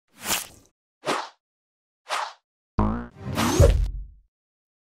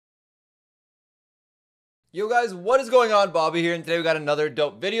Yo guys, what is going on? Bobby here, and today we got another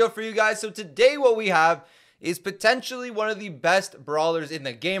dope video for you guys. So today what we have is potentially one of the best brawlers in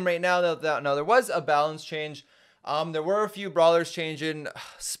the game right now. Now there was a balance change. There were a few brawlers changing.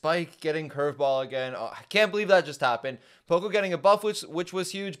 Spike getting curveball again. Oh, I can't believe that just happened. Poco getting a buff, which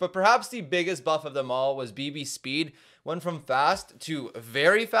was huge, but perhaps the biggest buff of them all was Bibi's speed. Went from fast to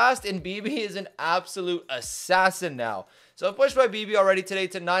very fast, and Bibi is an absolute assassin now. So I pushed my Bibi already today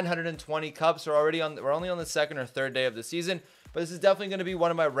to 920 cups. We're only on the second or third day of the season, but this is definitely going to be one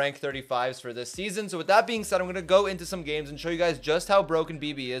of my rank 35s for this season. So with that being said, I'm going to go into some games and show you guys just how broken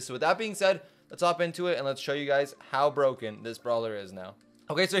Bibi is. So with that being said, let's hop into it and let's show you guys how broken this brawler is now.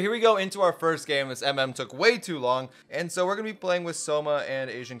 Okay, so here we go into our first game. This took way too long, and so we're going to be playing with Soma and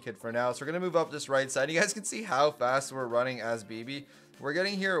Asian Kid for now. So we're going to move up this right side. You guys can see how fast we're running as Bibi. We're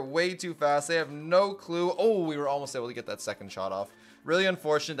getting here way too fast. They have no clue. Oh, we were almost able to get that second shot off. Really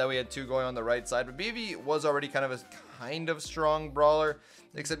unfortunate that we had two going on the right side, but Bibi was already kind of strong brawler,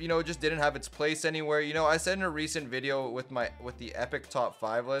 except, you know, it just didn't have its place anywhere. You know, I said in a recent video with the epic top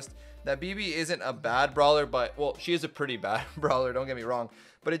 5 list that Bibi isn't a bad brawler, but, well, she is a pretty bad brawler, don't get me wrong,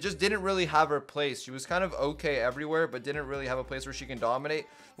 but it just didn't really have her place. She was kind of okay everywhere, but didn't really have a place where she can dominate.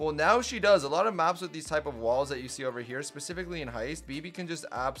 Well, now she does. A lot of maps with these type of walls that you see over here, specifically in Heist, Bibi can just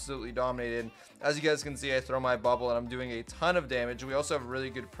absolutely dominate it. And as you guys can see, I throw my bubble and I'm doing a ton of damage. We also have really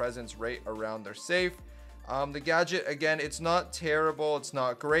good presence right around their safe. The gadget, again, it's not terrible, it's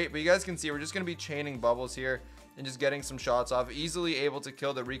not great, but you guys can see we're just going to be chaining bubbles here and just getting some shots off, easily able to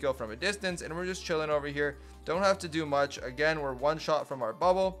kill the Rico from a distance, and we're just chilling over here. Don't have to do much. Again, we're one shot from our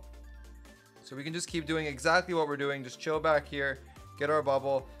bubble, so we can just keep doing exactly what we're doing. Just chill back here, get our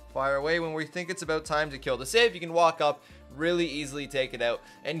bubble, fire away. When we think it's about time to kill the safe, you can walk up, really easily take it out.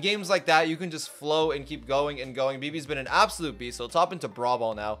 And games like that, you can just flow and keep going and going. Bibi's been an absolute beast. So let's hop into Brawl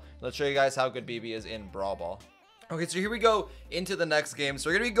Ball now. Let's show you guys how good Bibi is in Brawl Ball. Okay, so here we go into the next game. So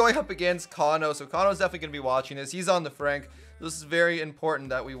we're going to be going up against Kano. So Kano's definitely going to be watching this. He's on the Frank. This is very important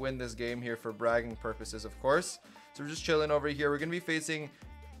that we win this game here for bragging purposes, of course. So we're just chilling over here. We're going to be facing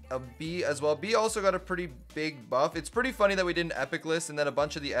a B as well. B also got a pretty big buff. It's pretty funny that we did an epic list and then a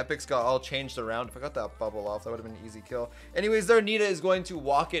bunch of the epics got all changed around. If I got that bubble off, that would have been an easy kill. Anyways, their Nita is going to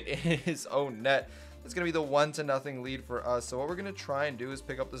walk it in his own net. It's going to be the 1-0 lead for us. So what we're going to try and do is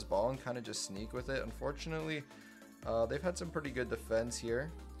pick up this ball and kind of just sneak with it. Unfortunately, they've had some pretty good defense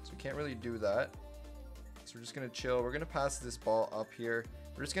here, so we can't really do that. So we're just going to chill. We're going to pass this ball up here.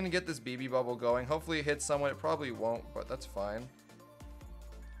 We're just going to get this Bibi bubble going. Hopefully it hits someone. It probably won't, but that's fine.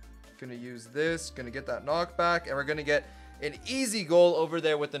 Gonna use this, gonna get that knockback, and we're gonna get an easy goal over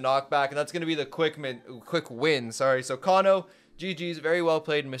there with the knockback, and that's gonna be the quick win. Sorry. So Kano, GG's, very well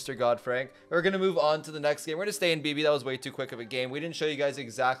played, Mr. Godfrank. We're gonna move on to the next game. We're gonna stay in Bibi. That was way too quick of a game. We didn't show you guys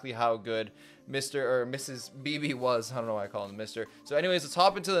exactly how good Mr. or Mrs. Bibi was. I don't know why I call him Mr. So anyways, let's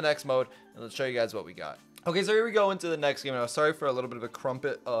hop into the next mode and let's show you guys what we got. Okay, so here we go into the next game. Now, sorry for a little bit of a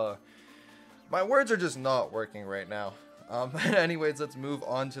crumpet. My words are just not working right now. Anyways, let's move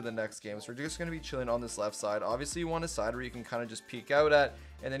on to the next game. So we're just going to be chilling on this left side. Obviously, you want a side where you can kind of just peek out at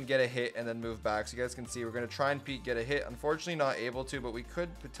and then get a hit and then move back. So you guys can see we're going to try and peek, get a hit. Unfortunately, not able to, but we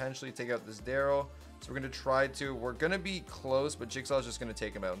could potentially take out this Daryl. So we're going to try to. We're going to be close, but Jigsaw is just going to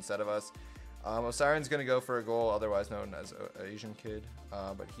take him out instead of us. Osiren's going to go for a goal, otherwise known as Asian Kid,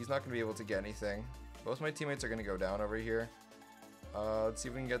 but he's not going to be able to get anything. Both my teammates are going to go down over here. Let's see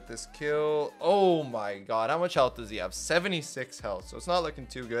if we can get this kill. Oh my god, how much health does he have? 76 health, so it's not looking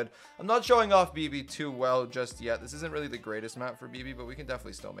too good. I'm not showing off Bibi too well just yet. This isn't really the greatest map for Bibi, but we can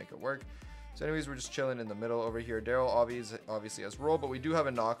definitely still make it work. So anyways, we're just chilling in the middle over here. Daryl obviously has roll, but we do have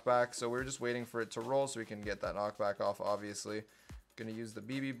a knockback, so we're just waiting for it to roll so we can get that knockback off, obviously. Gonna use the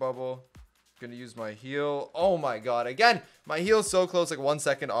Bibi bubble. Gonna use my heal. Oh my god, again, my heal's so close, like 1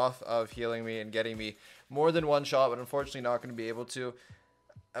 second off of healing me and getting me more than one shot, but unfortunately not going to be able to.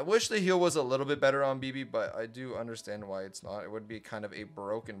 I wish the heal was a little bit better on Bibi, but I do understand why it's not. It would be kind of a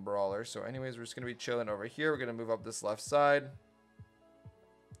broken brawler. So anyways, we're just going to be chilling over here. We're going to move up this left side.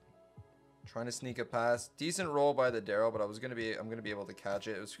 Trying to sneak a pass. Decent roll by the Daryl, but I'm going to be able to catch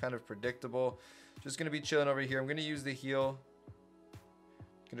it. It was kind of predictable. Just going to be chilling over here. I'm going to use the heal.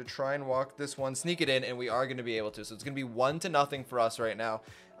 Going to try and walk this one, sneak it in, and we are going to be able to. So it's going to be 1-0 for us right now.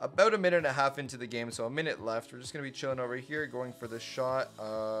 About a minute and a half into the game, so a minute left. We're just going to be chilling over here, going for the shot.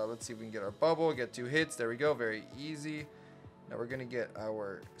 Let's see if we can get our bubble, get 2 hits. There we go, very easy. Now we're going to get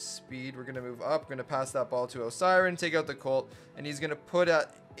our speed. We're going to move up. We're going to pass that ball to Osiren, take out the Colt, and he's going to put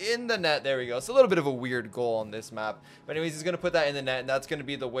in the net. There we go. It's a little bit of a weird goal on this map. But anyways, he's going to put that in the net, and that's going to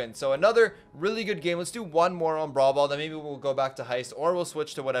be the win. So another really good game. Let's do one more on Brawl Ball. Then maybe we'll go back to Heist, or we'll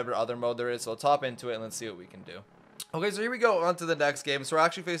switch to whatever other mode there is. So we'll top into it, and let's see what we can do. Okay, so here we go on to the next game. So we're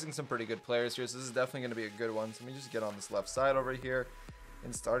actually facing some pretty good players here. So this is definitely going to be a good one. So let me just get on this left side over here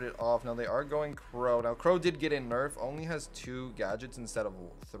and start it off. Now they are going Crow. Now Crow did get a nerf. Only has 2 gadgets instead of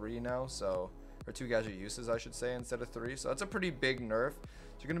 3 now. So, or 2 gadget uses, I should say, instead of 3. So that's a pretty big nerf.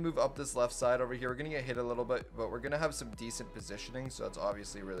 So you're going to move up this left side over here. We're going to get hit a little bit, but we're going to have some decent positioning. So that's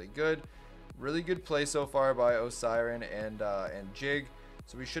obviously really good. Really good play so far by Osiren and Jig.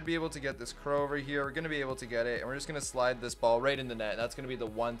 So we should be able to get this Crow over here. We're going to be able to get it, and we're just going to slide this ball right in the net. That's going to be the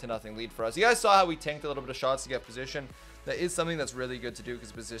 1-0 lead for us. You guys saw how we tanked a little bit of shots to get position. That is something that's really good to do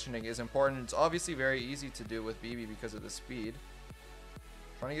because positioning is important. It's obviously very easy to do with Bibi because of the speed.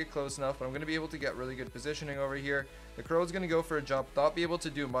 Trying to get close enough, but I'm going to be able to get really good positioning over here. The Crow is going to go for a jump, not be able to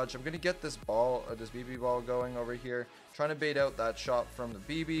do much. I'm going to get this ball, or this Bibi ball going over here. Trying to bait out that shot from the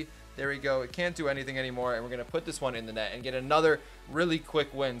Bibi. There we go. It can't do anything anymore, and we're going to put this one in the net and get another really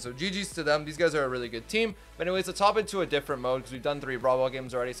quick win. So GG's to them. These guys are a really good team. But anyways, let's hop into a different mode because we've done 3 Brawl Ball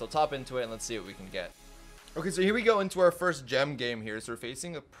games already. So top into it and let's see what we can get. Okay, so here we go into our first gem game here. So we're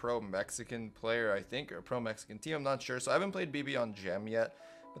facing a pro-Mexican player, I think, or a pro-Mexican team. I'm not sure. So I haven't played Bibi on gem yet,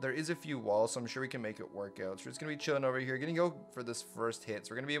 but there is a few walls, so I'm sure we can make it work out. So we're just going to be chilling over here. Going to go for this first hit.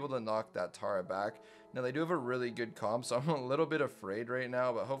 So we're going to be able to knock that Tara back. Now, they do have a really good comp, so I'm a little bit afraid right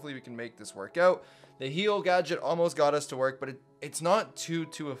now, but hopefully we can make this work out. The heal gadget almost got us to work, but it's not too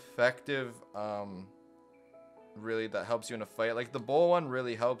effective, really, that helps you in a fight. Like, the bull one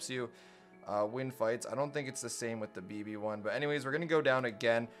really helps you win fights. I don't think it's the same with the Bibi one, but anyways, we're going to go down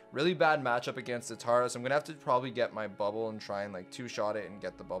again. Really bad matchup against the Tara, so I'm going to have to probably get my bubble and try and, like, 2-shot it and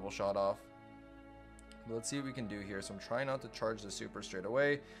get the bubble shot off. But let's see what we can do here. So I'm trying not to charge the super straight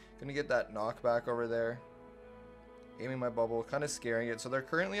away. Gonna get that knockback over there. Aiming my bubble, kind of scaring it. So they're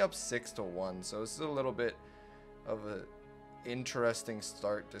currently up 6-1. So this is a little bit of an interesting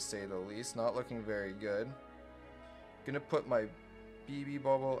start, to say the least. Not looking very good. Gonna put my Bibi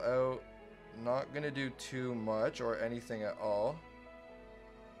bubble out. Not gonna do too much or anything at all.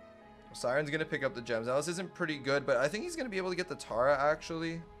 Siren's gonna pick up the gems. Now this isn't pretty good, but I think he's gonna be able to get the Tara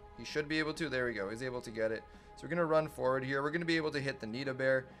actually. He should be able to. There we go. He's able to get it. So we're going to run forward here. We're going to be able to hit the Nita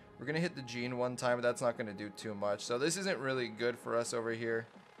Bear. We're going to hit the Gene one time, but that's not going to do too much. So this isn't really good for us over here.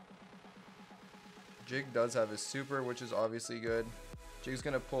 Jig does have his super, which is obviously good. Jig's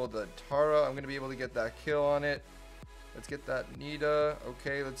going to pull the Tara. I'm going to be able to get that kill on it. Let's get that Nita.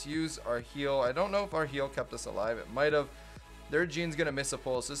 Okay, let's use our heal. I don't know if our heal kept us alive. It might have. Their Gene's going to miss a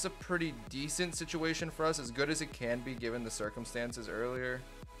pull. So this is a pretty decent situation for us. As good as it can be given the circumstances earlier.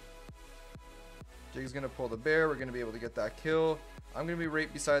 Jig's going to pull the bear. We're going to be able to get that kill. I'm going to be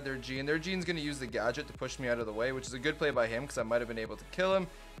right beside their Gene. Their Gene's going to use the gadget to push me out of the way, which is a good play by him because I might have been able to kill him.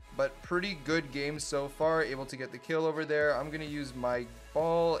 But pretty good game so far. Able to get the kill over there. I'm going to use my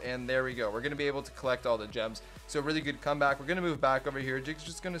ball, and there we go. We're going to be able to collect all the gems. So really good comeback. We're going to move back over here. Jig's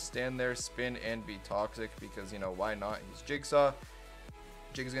just going to stand there, spin, and be toxic because, you know, why not? He's Jigsaw.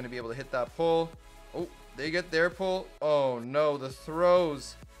 Jig's going to be able to hit that pull. Oh, they get their pull. Oh, no. The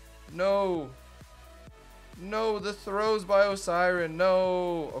throws. No. No, the throws by Osiren.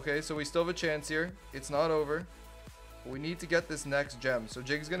 No. Okay, so we still have a chance here. It's not over. We need to get this next gem. So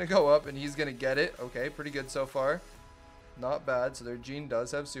Jig's going to go up, and he's going to get it. Okay, pretty good so far. Not bad. So their Gene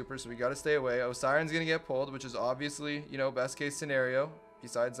does have super, so we got to stay away. Osiren's going to get pulled, which is obviously, you know, best case scenario.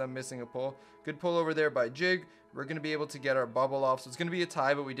 Besides them missing a pull. Good pull over there by Jig. We're going to be able to get our bubble off. So it's going to be a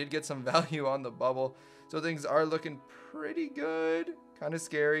tie, but we did get some value on the bubble. So things are looking pretty good. Kind of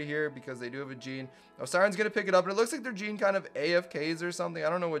scary here because they do have a Gene. Osiren's going to pick it up, and it looks like their Gene kind of AFKs or something. I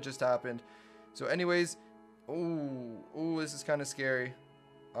don't know what just happened. So anyways, ooh, this is kind of scary.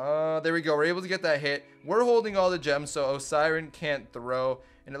 There we go. We're able to get that hit. We're holding all the gems, so Osiren can't throw.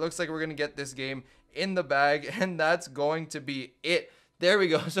 And it looks like we're going to get this game in the bag, and that's going to be it. There we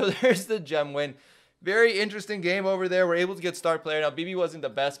go. So there's the gem win. Very interesting game over there. We're able to get star player. Now, Bibi wasn't the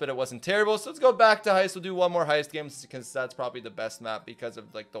best, but it wasn't terrible. So let's go back to Heist. We'll do one more Heist game because that's probably the best map because of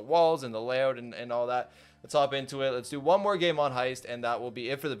like the walls and the layout and all that. Let's hop into it. Let's do one more game on Heist, and that will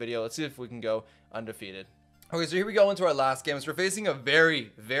be it for the video. Let's see if we can go undefeated. Okay, so here we go into our last game. So we're facing a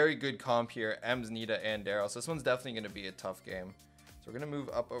very, very good comp here. Ems, Nita, and Daryl. So this one's definitely going to be a tough game. So we're going to move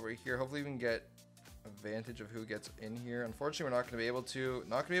up over here. Hopefully we can get advantage of who gets in here. Unfortunately, we're not going to be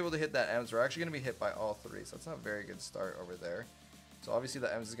able to hit that Ems. We're actually going to be hit by all three, so that's not a very good start over there. So obviously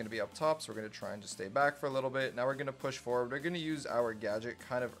the Ems is going to be up top, so we're going to try and just stay back for a little bit. Now we're going to push forward. We're going to use our gadget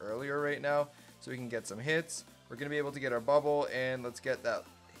kind of earlier right now so we can get some hits. We're going to be able to get our bubble, and let's get that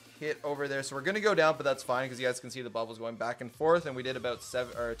hit over there. So we're going to go down, but that's fine because you guys can see the bubbles going back and forth, and we did about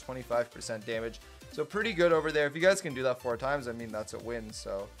 25% damage. So pretty good over there. If you guys can do that 4 times, I mean, that's a win.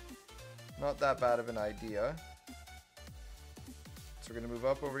 So not that bad of an idea. So we're going to move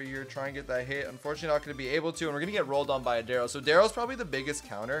up over here, try and get that hit. Unfortunately, not going to be able to, and we're going to get rolled on by a Daryl. So Daryl's probably the biggest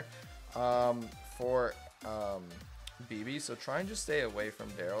counter for Bibi. So try and just stay away from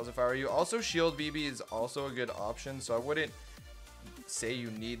Daryl's if I were you. Also, shield Bibi is also a good option. So I wouldn't say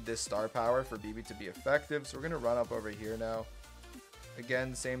you need this star power for Bibi to be effective. So we're going to run up over here now.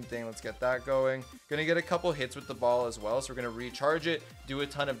 Again, same thing. Let's get that going. Gonna get a couple hits with the ball as well. So we're gonna recharge it, do a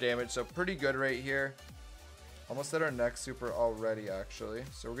ton of damage. So pretty good right here. Almost at our next super already, actually.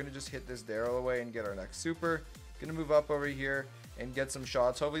 So we're gonna just hit this Daryl away and get our next super. Gonna move up over here and get some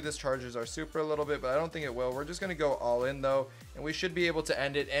shots. Hopefully this charges our super a little bit, but I don't think it will. We're just gonna go all in though, and we should be able to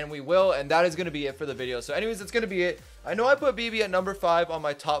end it, and we will. And that is gonna be it for the video. So anyways, that's gonna be it. I know I put Bibi at number 5 on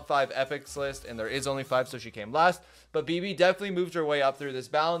my top 5 epics list, and there is only 5, so she came last. But Bibi definitely moved her way up through this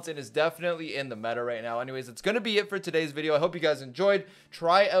balance and is definitely in the meta right now. Anyways, it's gonna be it for today's video. I hope you guys enjoyed.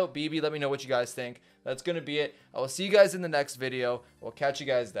 Try out Bibi. Let me know what you guys think. That's gonna be it. I will see you guys in the next video. We'll catch you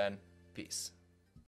guys then. Peace.